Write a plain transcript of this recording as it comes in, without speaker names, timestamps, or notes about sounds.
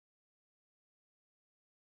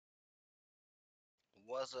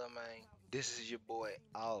What's up, man? This is your boy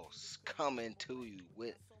Aus coming to you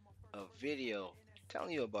with a video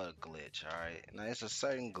telling you about a glitch. Alright, now it's a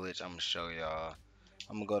certain glitch I'm gonna show y'all.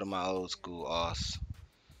 I'm gonna go to my old school Aus.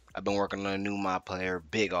 I've been working on a new mod player,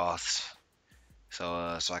 Big Aus, so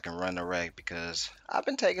I can run the rec because I've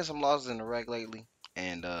been taking some losses in the rec lately,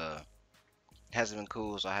 and it hasn't been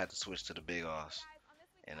cool. So I had to switch to the Big Aus,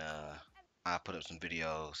 and I put up some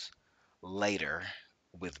videos later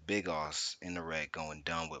with Big Os in the red going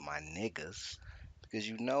dumb with my niggas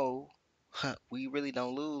because we really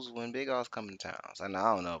don't lose when Big Os come in town. So I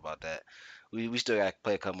don't know about that. We still got to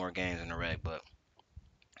play a couple more games in the red, but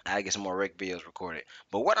I get some more rec videos recorded.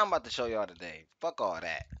 But what I'm about to show y'all today, fuck all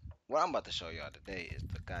that. What I'm about to show y'all today is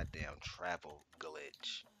the goddamn travel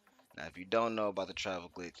glitch. Now, if you don't know about the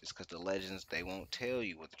travel glitch, it's because the legends they won't tell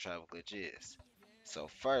you what the travel glitch is. So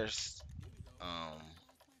first,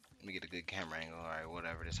 let me get a good camera angle. Alright,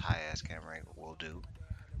 whatever this high ass camera angle will do.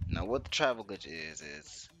 Now, what the travel glitch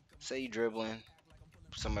is say you dribbling,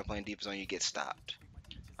 somebody playing defense on you get stopped.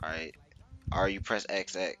 Alright, or you press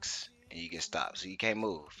XX and you get stopped, so you can't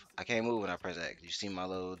move. I can't move when I press X. You see my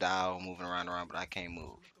little dial moving around, but I can't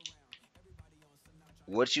move.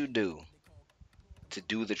 What you do to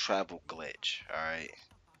do the travel glitch, alright,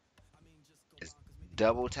 is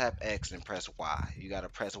double tap X and press Y. You gotta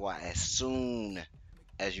press Y as soon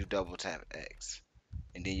as you double tap X.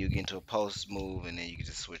 And then you get into a post move and then you can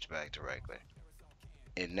just switch back to regular.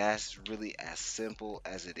 And that's really as simple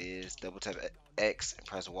as it is. Double tap X and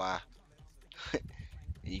press Y. And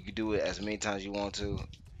you can do it as many times as you want to.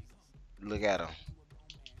 Look at them.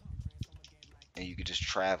 And you can just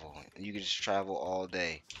travel. You can just travel all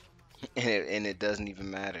day. And it doesn't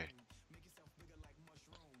even matter.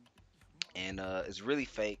 And it's really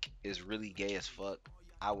fake. It's really gay as fuck.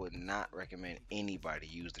 I would not recommend anybody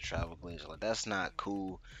use the travel glitch. Like, that's not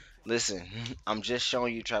cool. Listen, I'm just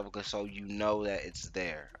showing you travel glitch so you know that it's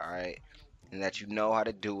there. Alright? And that you know how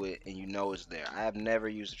to do it and you know it's there. I have never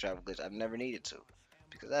used a travel glitch. I've never needed to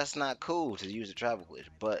because that's not cool to use a travel glitch,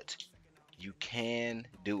 but you can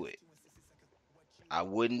do it. I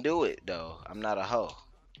wouldn't do it though. I'm not a hoe.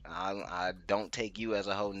 I don't take you as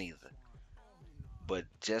a hoe neither. But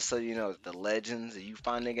just so you know, the legends, if you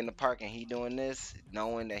find nigga in the park and he doing this,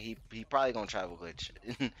 knowing that he probably gonna travel glitch,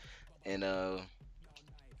 and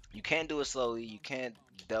you can't do it slowly. You can't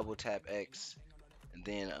double tap X and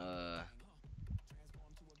then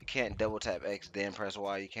you can't double tap X then press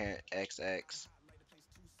Y. You can't XX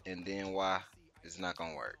and then Y. It's not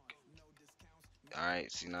gonna work. All right,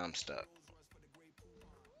 see now I'm stuck.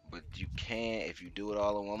 But you can if you do it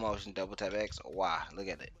all in one motion, double tap X or Y. Look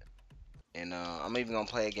at it. And I'm even gonna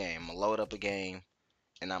play a game. I'm gonna load up a game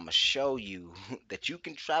and I'm gonna show you that you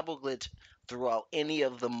can travel glitch throughout any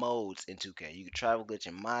of the modes in 2K. You can travel glitch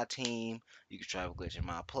in my team, you can travel glitch in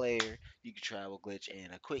my player, you can travel glitch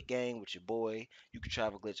in a quick game with your boy, you can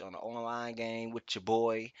travel glitch on an online game with your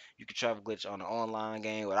boy, you can travel glitch on an online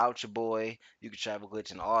game without your boy, you can travel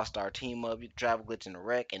glitch in an all-star team up, you can travel glitch in the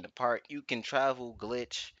wreck, in the park, you can travel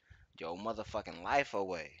glitch your motherfucking life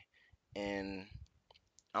away. And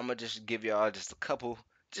I'm gonna just give y'all just a couple.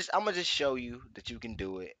 I'm gonna just show you that you can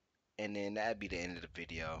do it, and then that'd be the end of the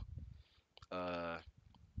video. Uh,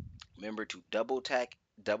 Remember to double tap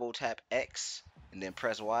X, and then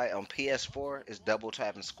press Y. On PS4, it's double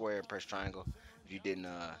tap and square and press triangle. If you didn't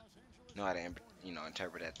know how to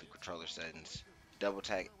interpret that through controller settings, double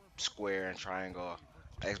tap square and triangle.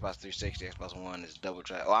 Xbox 360, Xbox One is double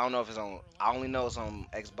tap. Oh, I don't know if it's on. I only know it's on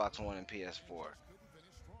Xbox One and PS4.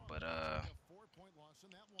 But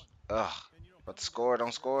ugh. But the score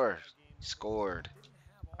don't score. Scored.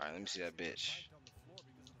 Alright, let me see that bitch.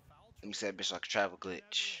 Let me see that bitch like a travel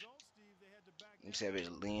glitch. Let me see that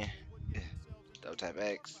bitch lean. Double tap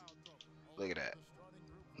X. Look at that.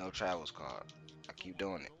 No travels card. I keep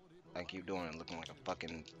doing it. I keep doing it looking like a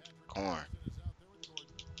fucking corn.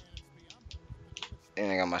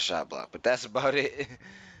 And I got my shot block. But that's about it.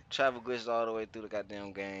 Travel glitched all the way through the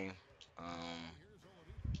goddamn game.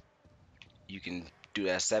 Um, you can do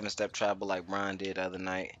that 7-step travel like Brian did the other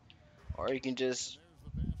night. Or you can just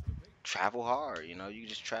travel hard, you can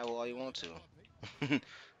just travel all you want to.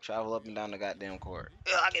 Travel up and down the goddamn court.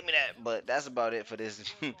 Ugh, give me that. But that's about it for this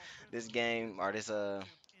this game or this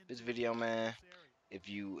video, man. If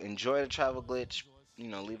you enjoy the travel glitch,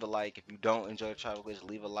 leave a like. If you don't enjoy the travel glitch,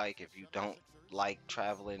 leave a like. If you don't like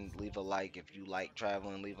traveling, leave a like. If you like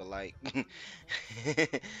traveling, leave a like.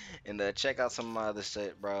 And check out some of my other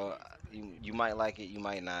shit, bro. You might like it, you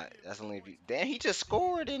might not. That's only if you. Damn, he just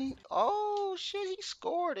scored and oh shit, he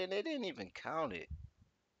scored and they didn't even count it.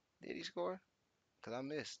 Did he score? Cause I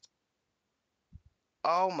missed.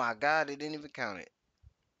 Oh my god, they didn't even count it.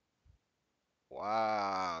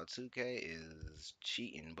 Wow, 2K is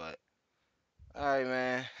cheating, but all right,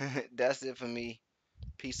 man. That's it for me.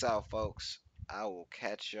 Peace out, folks. I will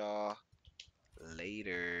catch y'all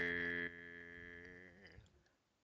later.